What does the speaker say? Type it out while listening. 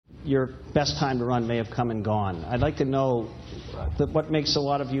your best time to run may have come and gone. I'd like to know what makes a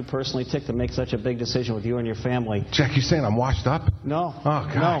lot of you personally tick to make such a big decision with you and your family. Jack, you saying I'm washed up? No. Oh,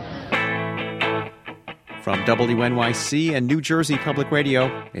 God. No. From WNYC and New Jersey Public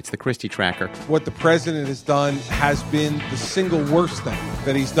Radio, it's the Christie Tracker. What the president has done has been the single worst thing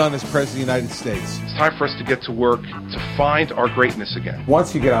that he's done as president of the United States. It's time for us to get to work to find our greatness again.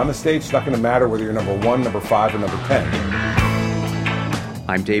 Once you get on the stage, it's not going to matter whether you're number 1, number 5, or number 10.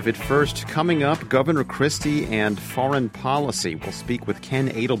 I'm David First. Coming up, Governor Christie and foreign policy. We'll speak with Ken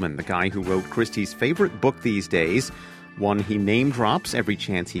Edelman, the guy who wrote Christie's favorite book these days, one he name drops every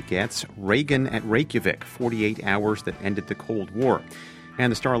chance he gets, Reagan at Reykjavik, 48 Hours That Ended the Cold War. And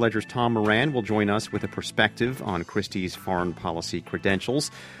the Star Ledger's Tom Moran will join us with a perspective on Christie's foreign policy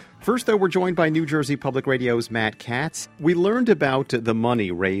credentials. First, though, we're joined by New Jersey Public Radio's Matt Katz. We learned about the money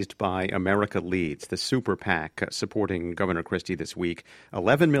raised by America Leads, the super PAC supporting Governor Christie this week,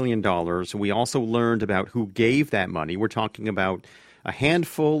 $11 million. We also learned about who gave that money. We're talking about a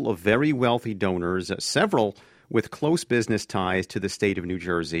handful of very wealthy donors, several with close business ties to the state of New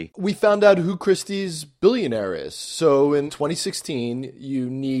Jersey. We found out who Christie's billionaire is. So in 2016, you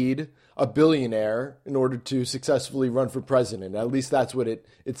need a billionaire in order to successfully run for president. At least that's what it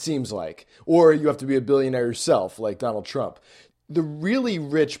seems like. Or you have to be a billionaire yourself, like Donald Trump. The really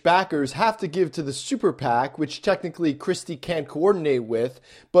rich backers have to give to the super PAC, which technically Christie can't coordinate with,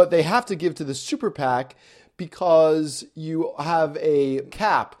 but they have to give to the super PAC because you have a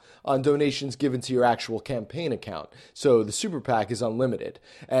cap on donations given to your actual campaign account. So the super PAC is unlimited.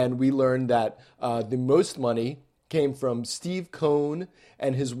 And we learned that the most money came from Steve Cohn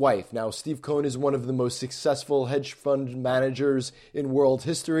and his wife. Now, Steve Cohn is one of the most successful hedge fund managers in world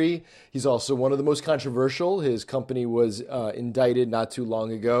history. He's also one of the most controversial. His company was indicted not too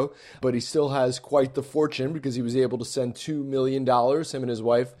long ago, but he still has quite the fortune because he was able to send $2 million, him and his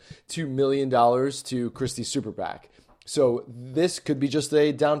wife, $2 million to Christie's super PAC. So this could be just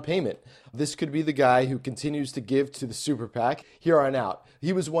a down payment. This could be the guy who continues to give to the super PAC here on out.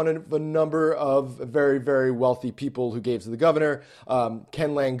 He was one of a number of very, very wealthy people who gave to the governor.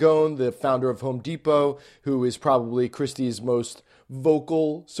 Ken Langone, the founder of Home Depot, who is probably Christie's most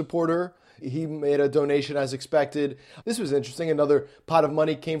vocal supporter. He made a donation as expected. This was interesting. Another pot of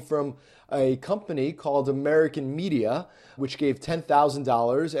money came from a company called American Media, which gave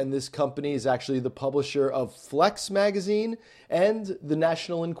 $10,000. And this company is actually the publisher of Flex magazine and the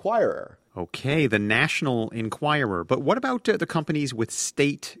National Enquirer. Okay, the National Enquirer. But what about the companies with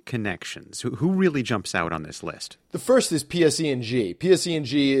state connections? Who really jumps out on this list? The first is PSE&G.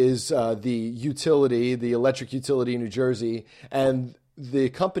 PSE&G is the utility, the electric utility in New Jersey, and the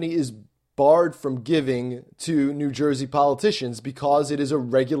company is barred from giving to New Jersey politicians because it is a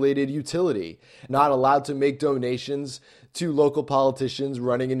regulated utility, not allowed to make donations to local politicians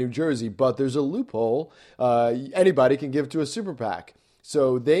running in New Jersey. But there's a loophole. Anybody can give to a super PAC.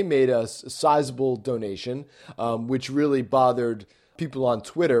 So they made a sizable donation, which really bothered people on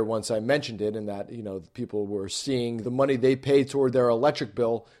Twitter once I mentioned it, and that, people were seeing the money they pay toward their electric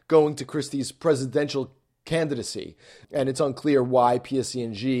bill going to Christie's presidential candidacy. And it's unclear why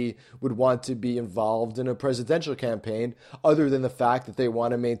PSE&G would want to be involved in a presidential campaign other than the fact that they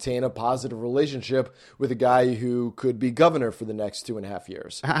want to maintain a positive relationship with a guy who could be governor for the next 2.5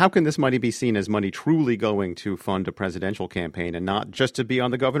 years. How can this money be seen as money truly going to fund a presidential campaign and not just to be on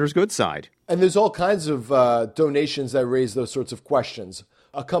the governor's good side? And there's all kinds of donations that raise those sorts of questions.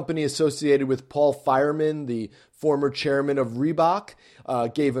 A company associated with Paul Fireman, the former chairman of Reebok,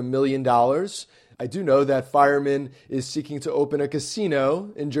 gave $1 million. I do know that Fireman is seeking to open a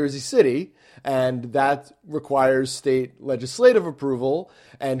casino in Jersey City, and that requires state legislative approval.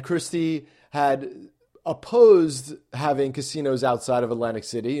 And Christie had opposed having casinos outside of Atlantic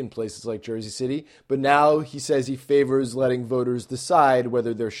City in places like Jersey City, but now he says he favors letting voters decide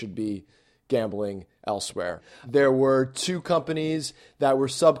whether there should be gambling elsewhere. There were 2 companies that were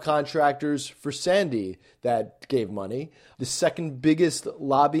subcontractors for Sandy that gave money. The second biggest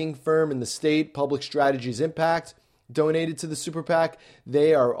lobbying firm in the state, Public Strategies Impact, donated to the super PAC.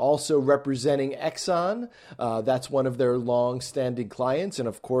 They are also representing Exxon. That's one of their long-standing clients. And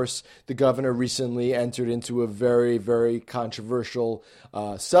of course, the governor recently entered into a very, very controversial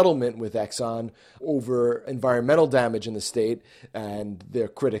settlement with Exxon over environmental damage in the state. And their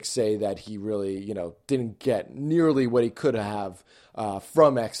critics say that he really, didn't get nearly what he could have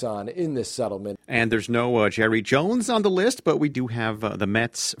from Exxon in this settlement. And there's no Jerry Jones on the list, but we do have the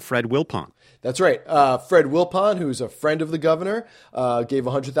Mets' Fred Wilpon. That's right. Fred Wilpon, who's a friend of the governor, gave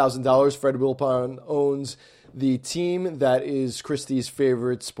 $100,000. Fred Wilpon owns the team that is Christie's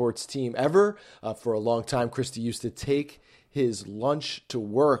favorite sports team ever. For a long time, Christie used to take his lunch to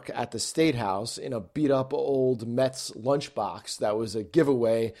work at the State House in a beat-up old Mets lunchbox that was a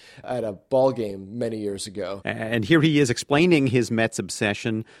giveaway at a ball game many years ago. And here he is explaining his Mets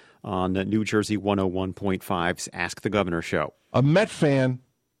obsession on New Jersey 101.5's Ask the Governor show. A Met fan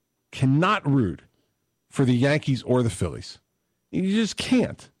cannot root for the Yankees or the Phillies. You just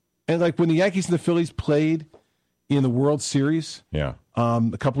can't. And like when the Yankees and the Phillies played in the World Series a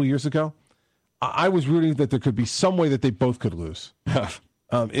couple of years ago, I was rooting that there could be some way that they both could lose if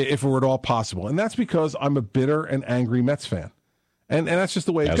it were at all possible. And that's because I'm a bitter and angry Mets fan. And that's just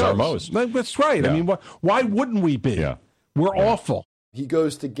the way it goes. As are most. That's right. Yeah. I mean, why wouldn't we be? Yeah. We're awful. He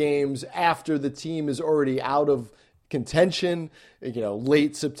goes to games after the team is already out of contention,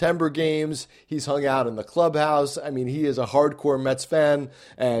 late September games. He's hung out in the clubhouse. I mean, he is a hardcore Mets fan.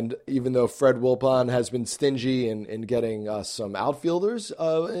 And even though Fred Wilpon has been stingy in getting some outfielders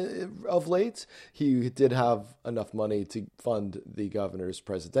of late, he did have enough money to fund the governor's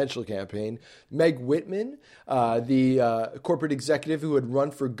presidential campaign. Meg Whitman, the corporate executive who had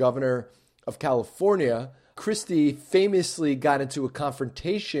run for governor of California, Christie famously got into a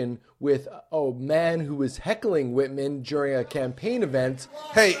confrontation with a man who was heckling Whitman during a campaign event.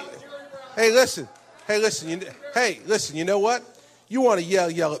 Hey, listen. You know what? You want to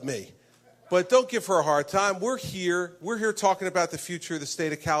yell at me. But don't give her a hard time. We're here talking about the future of the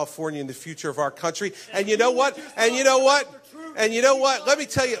state of California and the future of our country. And you know what? Let me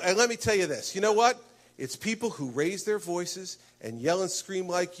tell you this. You know what? It's people who raise their voices and yell and scream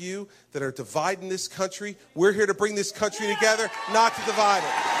like you that are dividing this country. We're here to bring this country together, not to divide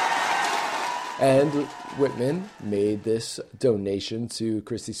it. And Whitman made this donation to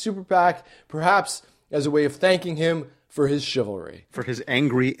Christie's Super PAC, perhaps as a way of thanking him for his chivalry. For his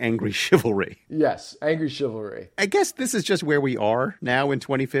angry chivalry. Yes, angry chivalry. I guess this is just where we are now in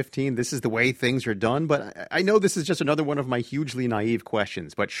 2015. This is the way things are done. But I know this is just another one of my hugely naive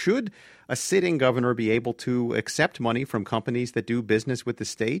questions. But should a sitting governor be able to accept money from companies that do business with the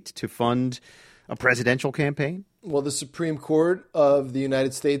state to fund a presidential campaign? Well, the Supreme Court of the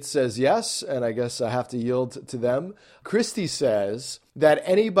United States says yes, and I guess I have to yield to them. Christie says that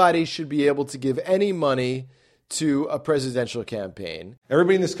anybody should be able to give any money to a presidential campaign.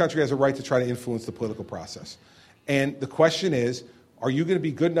 Everybody in this country has a right to try to influence the political process. And the question is, are you going to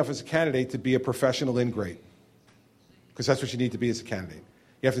be good enough as a candidate to be a professional ingrate? Because that's what you need to be as a candidate.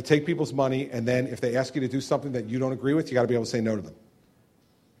 You have to take people's money, and then if they ask you to do something that you don't agree with, you got to be able to say no to them.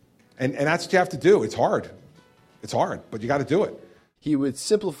 And that's what you have to do. It's hard. It's hard, but you got to do it. He would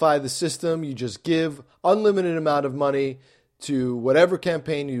simplify the system. You just give unlimited amount of money to whatever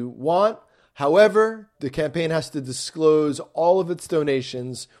campaign you want. However, the campaign has to disclose all of its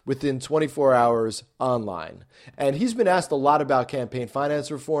donations within 24 hours online. And he's been asked a lot about campaign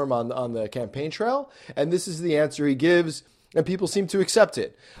finance reform on the campaign trail, and this is the answer he gives, and people seem to accept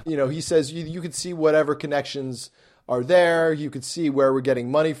it. He says you could see whatever connections are there. You could see where we're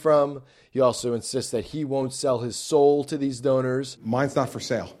getting money from. He also insists that he won't sell his soul to these donors. Mine's not for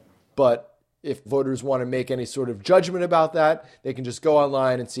sale. But if voters want to make any sort of judgment about that, they can just go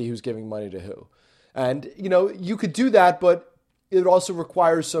online and see who's giving money to who. And, you could do that, but it also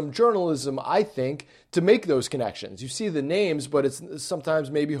requires some journalism, I think, to make those connections. You see the names, but it's sometimes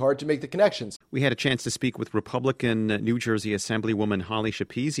maybe hard to make the connections. We had a chance to speak with Republican New Jersey Assemblywoman Holly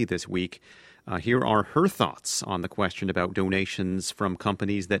Schapese this week. Here are her thoughts on the question about donations from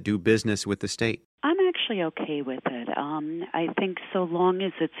companies that do business with the state. I'm actually okay with it. I think so long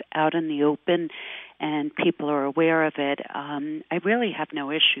as it's out in the open and people are aware of it, I really have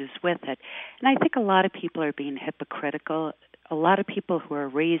no issues with it. And I think a lot of people are being hypocritical. A lot of people who are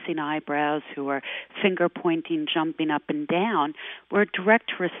raising eyebrows, who are finger-pointing, jumping up and down, were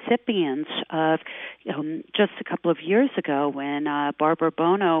direct recipients of just a couple of years ago when Barbara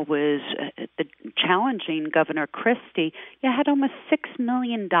Bono was challenging Governor Christie. You had almost $6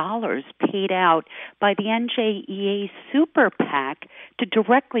 million paid out by the NJEA Super PAC to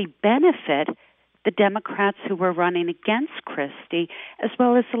directly benefit the Democrats who were running against Christie, as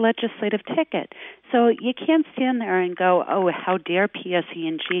well as the legislative ticket. So you can't stand there and go, oh, how dare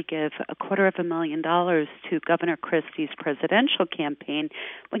PSE&G give $250,000 to Governor Christie's presidential campaign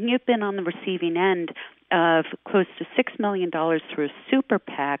when you've been on the receiving end of close to $6 million through a super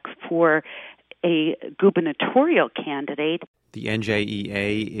PAC for a gubernatorial candidate. The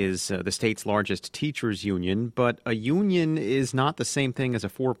NJEA is the state's largest teachers union, but a union is not the same thing as a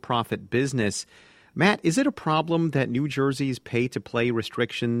for-profit business. Matt, is it a problem that New Jersey's pay-to-play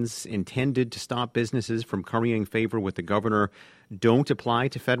restrictions intended to stop businesses from currying favor with the governor don't apply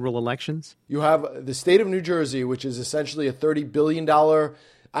to federal elections? You have the state of New Jersey, which is essentially a $30 billion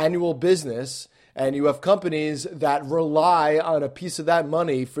annual business, And you have companies that rely on a piece of that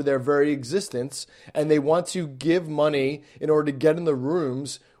money for their very existence, and they want to give money in order to get in the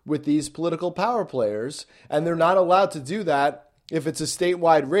rooms with these political power players, and they're not allowed to do that if it's a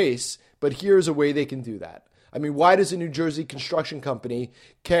statewide race, but here's a way they can do that. I mean, why does a New Jersey construction company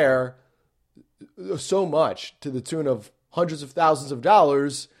care so much to the tune of hundreds of thousands of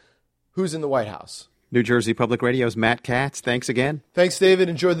dollars who's in the White House? New Jersey Public Radio's Matt Katz, thanks again. Thanks, David.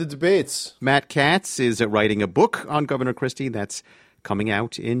 Enjoy the debates. Matt Katz is writing a book on Governor Christie that's coming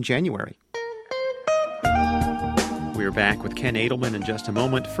out in January. We're back with Ken Edelman in just a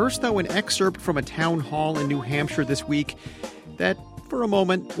moment. First, though, an excerpt from a town hall in New Hampshire this week that, for a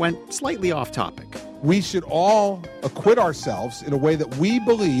moment, went slightly off topic. We should all acquit ourselves in a way that we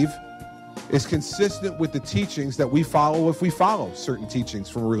believe is consistent with the teachings that we follow if we follow certain teachings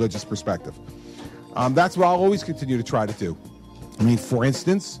from a religious perspective. That's what I'll always continue to try to do. I mean, for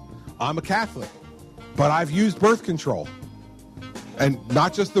instance, I'm a Catholic, but I've used birth control. And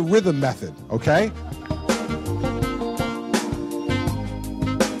not just the rhythm method, okay?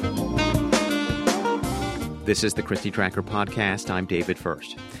 This is the Christie Tracker Podcast. I'm David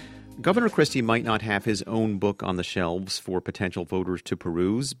First. Governor Christie might not have his own book on the shelves for potential voters to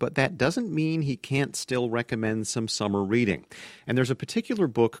peruse, but that doesn't mean he can't still recommend some summer reading. And there's a particular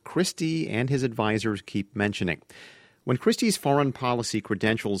book Christie and his advisors keep mentioning. When Christie's foreign policy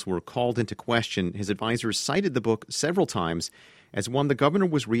credentials were called into question, his advisors cited the book several times as one the governor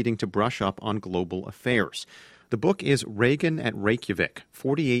was reading to brush up on global affairs. The book is Reagan at Reykjavik,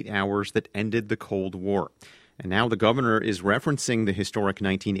 48 Hours That Ended the Cold War. And now the governor is referencing the historic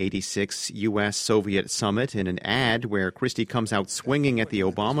 1986 U.S.-Soviet summit in an ad where Christie comes out swinging at the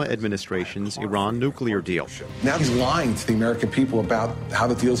Obama administration's Iran nuclear deal. Now he's lying to the American people about how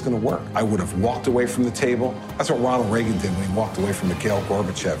the deal's going to work. I would have walked away from the table. That's what Ronald Reagan did when he walked away from Mikhail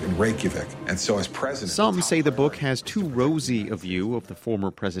Gorbachev in Reykjavik. And so as president... Some say the book has too rosy a view of the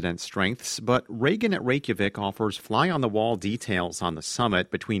former president's strengths, but Reagan at Reykjavik offers fly-on-the-wall details on the summit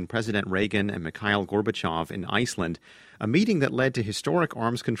between President Reagan and Mikhail Gorbachev in Iceland, a meeting that led to historic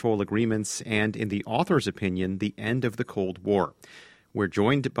arms control agreements and, in the author's opinion, the end of the Cold War. We're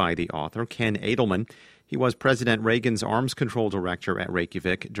joined by the author, Ken Edelman. He was President Reagan's arms control director at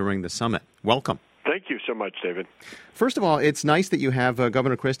Reykjavik during the summit. Welcome. Thank you so much, David. First of all, it's nice that you have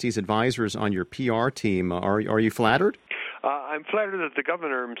Governor Christie's advisors on your PR team. Are you flattered? I'm flattered that the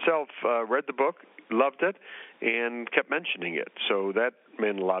governor himself read the book, loved it, and kept mentioning it. So that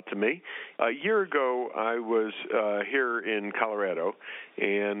meant a lot to me. A year ago, I was here in Colorado,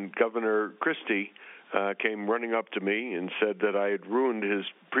 and Governor Christie came running up to me and said that I had ruined his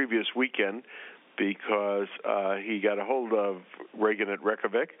previous weekend because he got a hold of Reagan at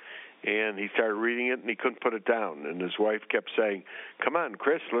Reykjavik, and he started reading it, and he couldn't put it down. And his wife kept saying, "Come on,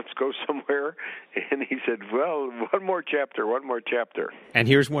 Chris, let's go somewhere." And he said, "Well, one more chapter." And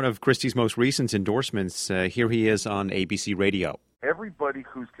here's one of Christie's most recent endorsements. Here he is on ABC Radio. Everybody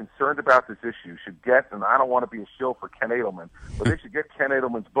who's concerned about this issue should get, and I don't want to be a shill for Ken Edelman, but they should get Ken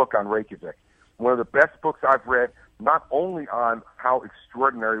Edelman's book on Reykjavik. One of the best books I've read, not only on how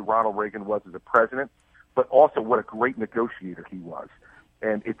extraordinary Ronald Reagan was as a president, but also what a great negotiator he was.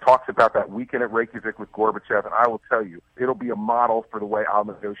 And it talks about that weekend at Reykjavik with Gorbachev, and I will tell you, it'll be a model for the way I'll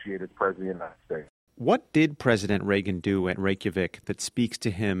negotiate as president of the United States. What did President Reagan do at Reykjavik that speaks to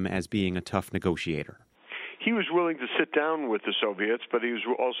him as being a tough negotiator? He was willing to sit down with the Soviets, but he was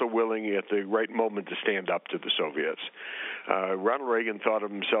also willing at the right moment to stand up to the Soviets. Ronald Reagan thought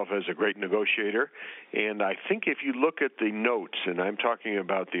of himself as a great negotiator, and I think if you look at the notes, and I'm talking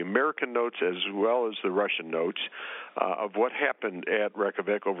about the American notes as well as the Russian notes, of what happened at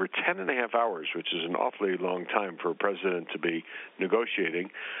Reykjavik over 10 and a half hours, which is an awfully long time for a president to be negotiating,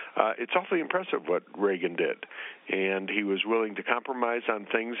 it's awfully impressive what Reagan did. And he was willing to compromise on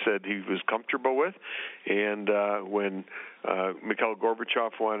things that he was comfortable with. And when Mikhail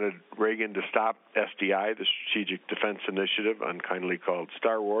Gorbachev wanted Reagan to stop SDI, the Strategic Defense Initiative, unkindly called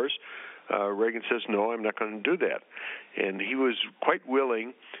Star Wars, Reagan says, "No, I'm not going to do that." And he was quite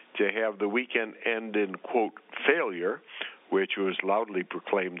willing to have the weekend end in, quote, failure, which was loudly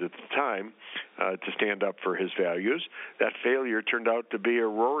proclaimed at the time, to stand up for his values. That failure turned out to be a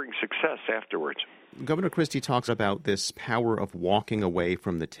roaring success afterwards. Governor Christie talks about this power of walking away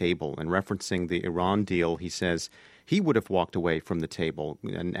from the table, and referencing the Iran deal, he says he would have walked away from the table.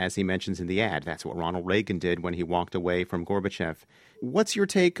 And as he mentions in the ad, that's what Ronald Reagan did when he walked away from Gorbachev. What's your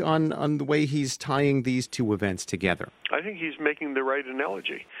take on the way he's tying these two events together? I think he's making the right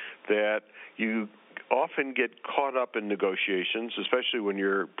analogy, that you often get caught up in negotiations, especially when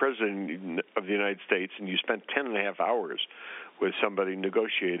you're president of the United States and you spent 10 and a half hours with somebody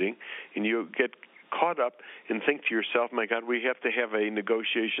negotiating, and you get caught up and think to yourself, my God, we have to have a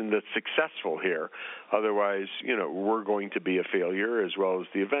negotiation that's successful here. Otherwise, we're going to be a failure as well as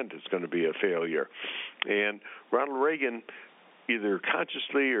the event is going to be a failure. And Ronald Reagan, either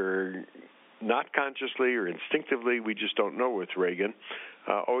consciously or not consciously or instinctively, we just don't know with Reagan,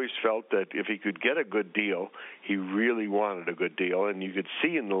 always felt that if he could get a good deal, he really wanted a good deal. And you could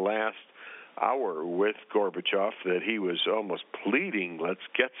see in the last hour with Gorbachev that he was almost pleading, let's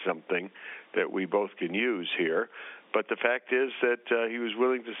get something that we both can use here. But the fact is that he was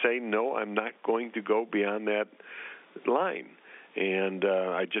willing to say, no, I'm not going to go beyond that line, and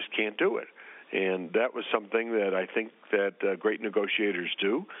I just can't do it. And that was something that I think that great negotiators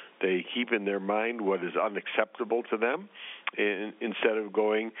do. They keep in their mind what is unacceptable to them, instead of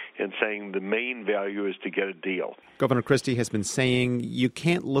going and saying the main value is to get a deal. Governor Christie has been saying you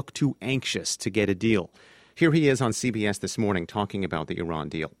can't look too anxious to get a deal. Here he is on CBS this morning talking about the Iran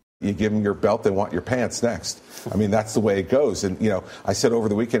deal. You give them your belt, they want your pants next. I mean, that's the way it goes. And, I said over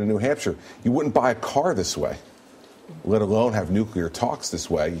the weekend in New Hampshire, you wouldn't buy a car this way, let alone have nuclear talks this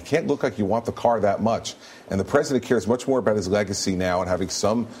way. You can't look like you want the car that much. And the president cares much more about his legacy now and having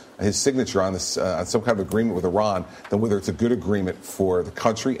his signature on this on some kind of agreement with Iran than whether it's a good agreement for the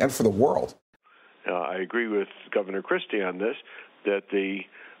country and for the world. I agree with Governor Christie on this, that the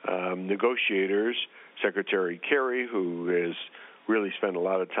negotiators, Secretary Kerry, who has really spent a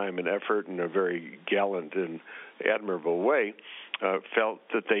lot of time and effort in a very gallant and admirable way, felt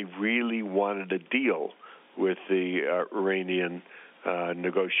that they really wanted a deal with the Iranian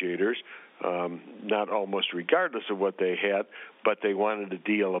negotiators, not almost regardless of what they had, but they wanted a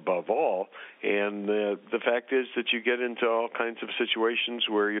deal above all. And the fact is that you get into all kinds of situations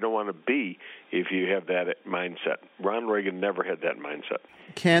where you don't want to be if you have that mindset. Ronald Reagan never had that mindset.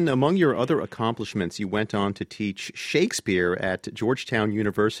 Ken, among your other accomplishments, you went on to teach Shakespeare at Georgetown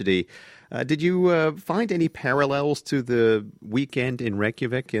University. Did you find any parallels to the weekend in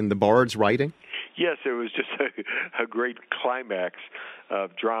Reykjavik in the Bard's writing? Yes, it was just a great climax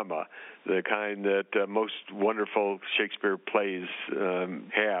of drama, the kind that most wonderful Shakespeare plays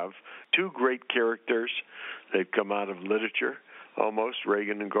have. Two great characters that come out of literature, almost,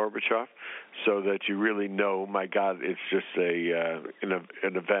 Reagan and Gorbachev, so that you really know, my God, it's just an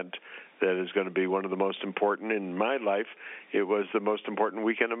event that is going to be one of the most important in my life. It was the most important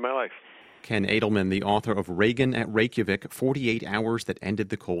weekend of my life. Ken Edelman, the author of Reagan at Reykjavik, 48 Hours That Ended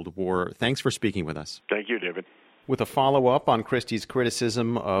the Cold War. Thanks for speaking with us. Thank you, David. With a follow-up on Christie's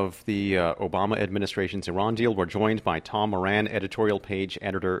criticism of the Obama administration's Iran deal, we're joined by Tom Moran, editorial page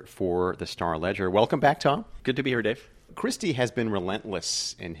editor for the Star-Ledger. Welcome back, Tom. Good to be here, Dave. Christie has been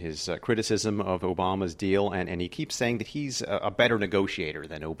relentless in his criticism of Obama's deal, and he keeps saying that he's a better negotiator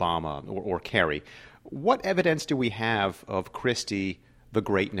than Obama or Kerry. What evidence do we have of Christie, the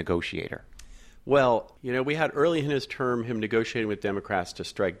great negotiator? Well, we had early in his term him negotiating with Democrats to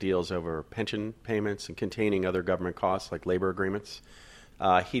strike deals over pension payments and containing other government costs like labor agreements.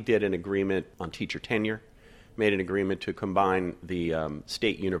 He did an agreement on teacher tenure, made an agreement to combine the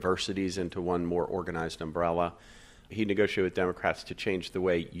state universities into one more organized umbrella. He negotiated with Democrats to change the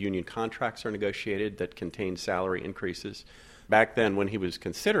way union contracts are negotiated that contain salary increases. Back then, when he was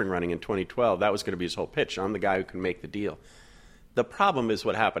considering running in 2012, that was going to be his whole pitch. I'm the guy who can make the deal. The problem is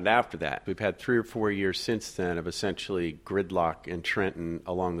what happened after that. We've had 3 or 4 years since then of essentially gridlock in Trenton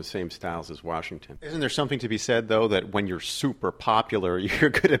along the same styles as Washington. Isn't there something to be said, though, that when you're super popular, you're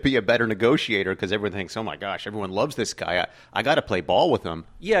going to be a better negotiator because everyone thinks, oh, my gosh, everyone loves this guy. I got to play ball with him.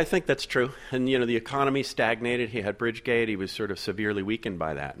 Yeah, I think that's true. And, the economy stagnated. He had Bridgegate. He was sort of severely weakened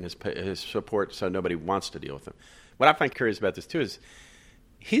by that and his support, so nobody wants to deal with him. What I find curious about this, too, is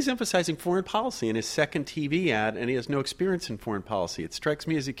he's emphasizing foreign policy in his second TV ad, and he has no experience in foreign policy. It strikes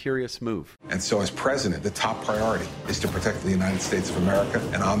me as a curious move. And so as president, the top priority is to protect the United States of America,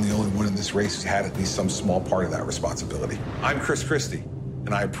 and I'm the only one in this race who's had at least some small part of that responsibility. I'm Chris Christie,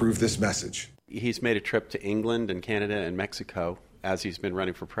 and I approve this message. He's made a trip to England and Canada and Mexico as he's been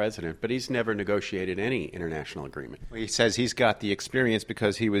running for president, but he's never negotiated any international agreement. He says he's got the experience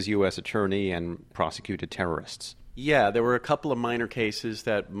because he was U.S. attorney and prosecuted terrorists. Yeah, there were a couple of minor cases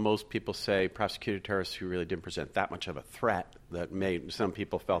that most people say prosecuted terrorists who really didn't present that much of a threat that made some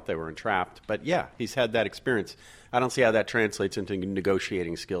people felt they were entrapped. But yeah, he's had that experience. I don't see how that translates into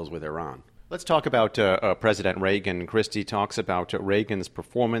negotiating skills with Iran. Let's talk about President Reagan. Christie talks about Reagan's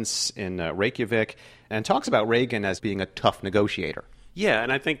performance in Reykjavik and talks about Reagan as being a tough negotiator. Yeah,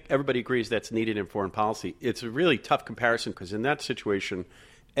 and I think everybody agrees that's needed in foreign policy. It's a really tough comparison because in that situation,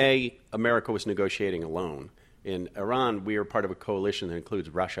 America was negotiating alone. In Iran, we are part of a coalition that includes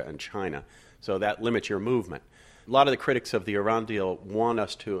Russia and China, so that limits your movement. A lot of the critics of the Iran deal want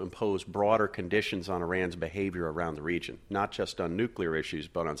us to impose broader conditions on Iran's behavior around the region, not just on nuclear issues,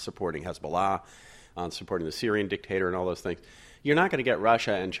 but on supporting Hezbollah, on supporting the Syrian dictator and all those things. You're not going to get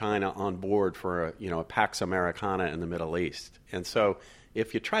Russia and China on board for a Pax Americana in the Middle East. And so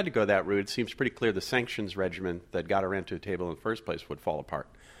if you tried to go that route, it seems pretty clear the sanctions regimen that got Iran to the table in the first place would fall apart.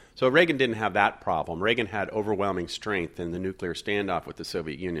 So Reagan didn't have that problem. Reagan had overwhelming strength in the nuclear standoff with the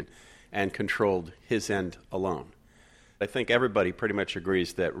Soviet Union and controlled his end alone. I think everybody pretty much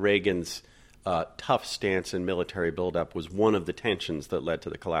agrees that Reagan's tough stance and military buildup was one of the tensions that led to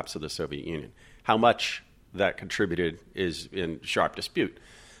the collapse of the Soviet Union. How much that contributed is in sharp dispute.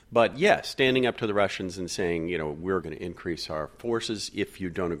 But yes, standing up to the Russians and saying, we're going to increase our forces if you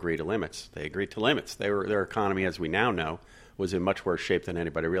don't agree to limits. They agreed to limits. Their economy, as we now know, was in much worse shape than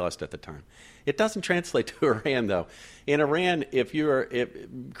anybody realized at the time. It doesn't translate to Iran, though. In Iran, if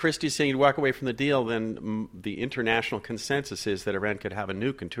Christie's saying you'd walk away from the deal, then the international consensus is that Iran could have a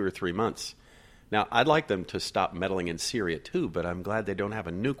nuke in 2 or 3 months. Now, I'd like them to stop meddling in Syria, too, but I'm glad they don't have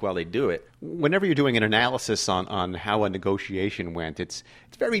a nuke while they do it. Whenever you're doing an analysis on how a negotiation went, it's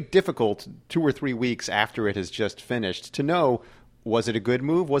very difficult 2 or 3 weeks after it has just finished to know, was it a good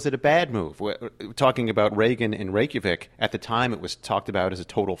move? Was it a bad move? Talking about Reagan in Reykjavik, at the time it was talked about as a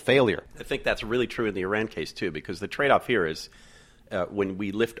total failure. I think that's really true in the Iran case, too, because the trade-off here is when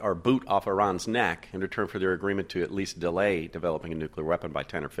we lift our boot off Iran's neck in return for their agreement to at least delay developing a nuclear weapon by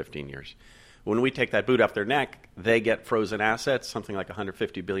 10 or 15 years. When we take that boot off their neck, they get frozen assets, something like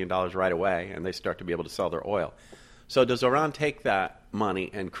 $150 billion right away, and they start to be able to sell their oil. So does Iran take that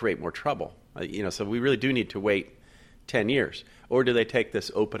money and create more trouble? So we really do need to wait 10 years. Or do they take this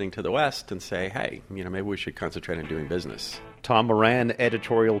opening to the West and say, hey, maybe we should concentrate on doing business? Tom Moran,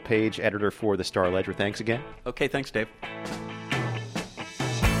 editorial page editor for the Star-Ledger. Thanks again. Okay, thanks, Dave.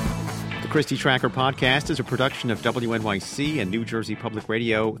 The Christie Tracker podcast is a production of WNYC and New Jersey Public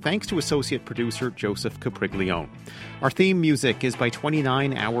Radio, thanks to associate producer Joseph Capriglione. Our theme music is by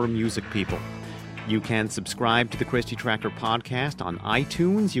 29 Hour Music People. You can subscribe to the Christie Tracker podcast on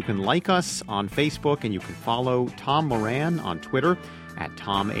iTunes. You can like us on Facebook, and you can follow Tom Moran on Twitter at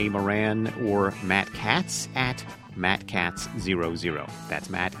Tom A. Moran or Matt Katz at MattKatz00. That's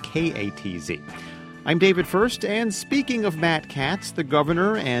Matt, K-A-T-Z. I'm David First, and speaking of Matt Katz, the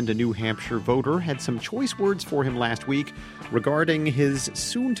governor and a New Hampshire voter had some choice words for him last week regarding his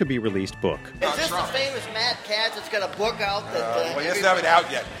soon-to-be-released book. Is this the famous Matt Katz that's got a book out? Well, he doesn't have it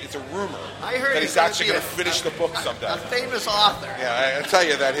out yet. It's a rumor. I heard that he's actually going to finish the book sometime. A famous author. Yeah, I tell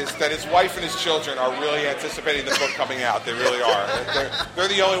you that his wife and his children are really anticipating the book coming out. They really are. They're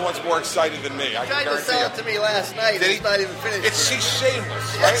the only ones more excited than me. I can guarantee you. He tried to sell it to me last night. It's not even finished. She's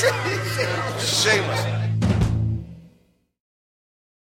shameless, right? Shameless.